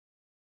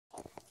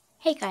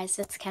Hey guys,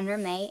 it's Kendra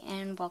May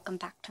and welcome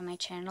back to my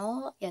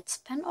channel. It's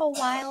been a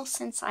while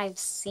since I've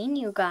seen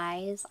you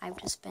guys. I've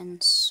just been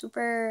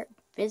super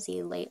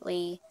busy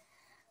lately.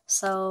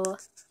 So,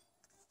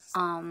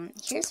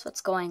 here's what's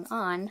going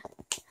on.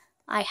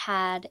 I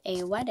had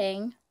a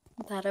wedding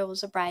that I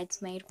was a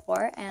bridesmaid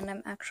for, and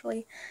I'm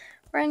actually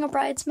wearing a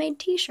bridesmaid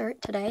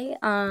t-shirt today.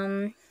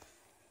 And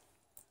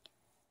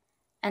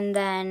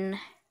then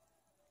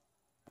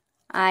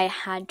I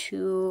had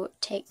to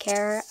take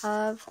care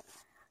of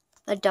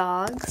the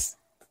dogs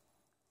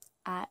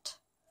while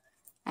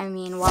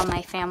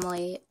my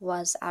family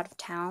was out of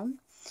town.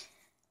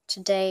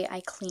 Today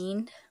I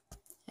cleaned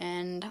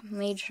and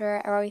made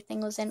sure everything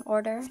was in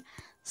order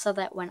so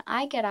that when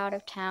I get out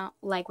of town,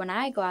 when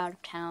I go out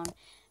of town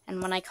and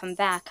when I come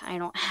back, I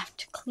don't have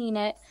to clean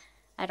it.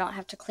 I don't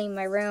have to clean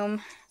my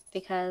room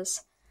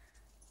because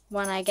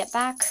when I get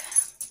back,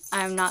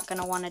 I'm not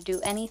going to want to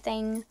do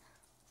anything.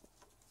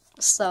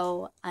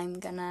 So I'm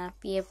going to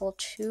be able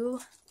to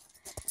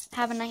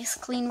have a nice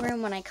clean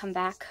room when I come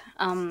back.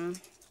 So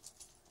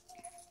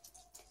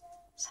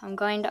I'm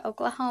going to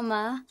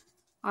Oklahoma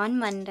on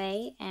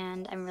Monday,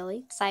 and I'm really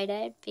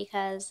excited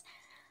because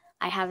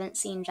I haven't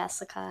seen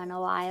Jessica in a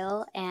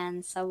while,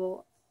 and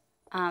so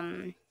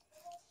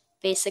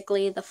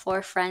basically the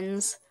 4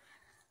 friends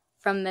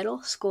from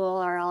middle school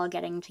are all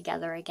getting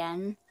together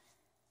again.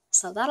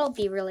 So that'll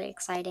be really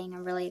exciting.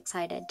 I'm really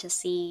excited to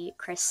see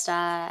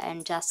Krista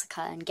and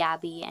Jessica and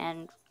Gabby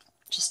and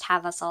just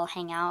have us all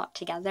hang out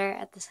together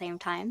at the same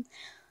time.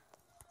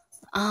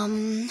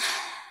 And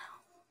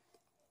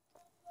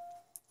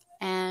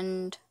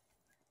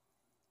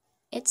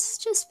it's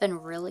just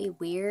been really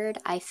weird.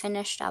 I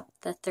finished up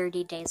the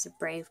 30 Days of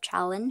Brave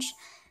challenge.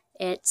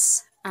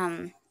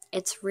 I've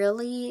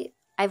really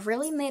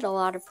made a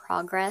lot of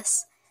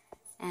progress,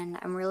 and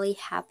I'm really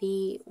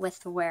happy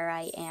with where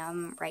I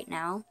am right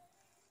now.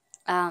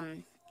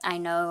 I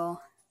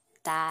know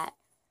that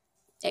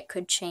it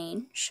could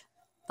change,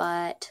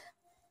 but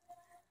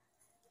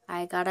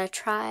I gotta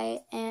try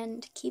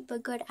and keep a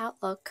good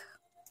outlook.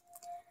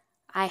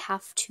 I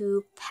have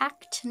to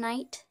pack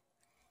tonight.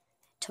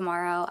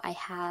 Tomorrow I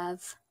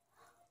have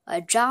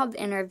a job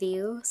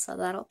interview, so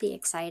that'll be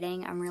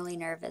exciting. I'm really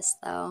nervous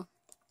though.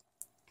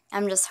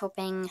 I'm just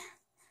hoping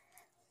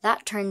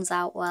that turns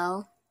out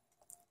well.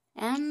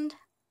 And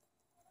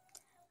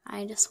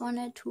I just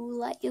wanted to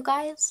let you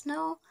guys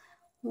know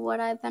what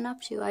I've been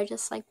up to. I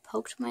just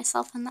poked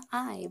myself in the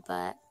eye,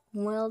 but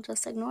we'll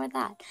just ignore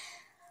that.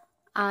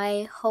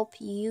 I hope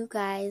you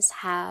guys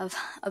have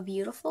a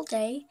beautiful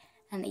day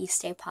and that you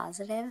stay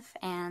positive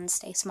and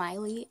stay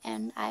smiley,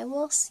 and I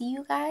will see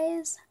you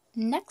guys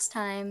next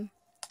time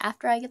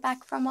after I get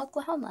back from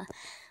Oklahoma.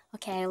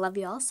 Okay, I love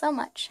you all so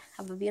much.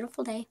 Have a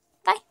beautiful day.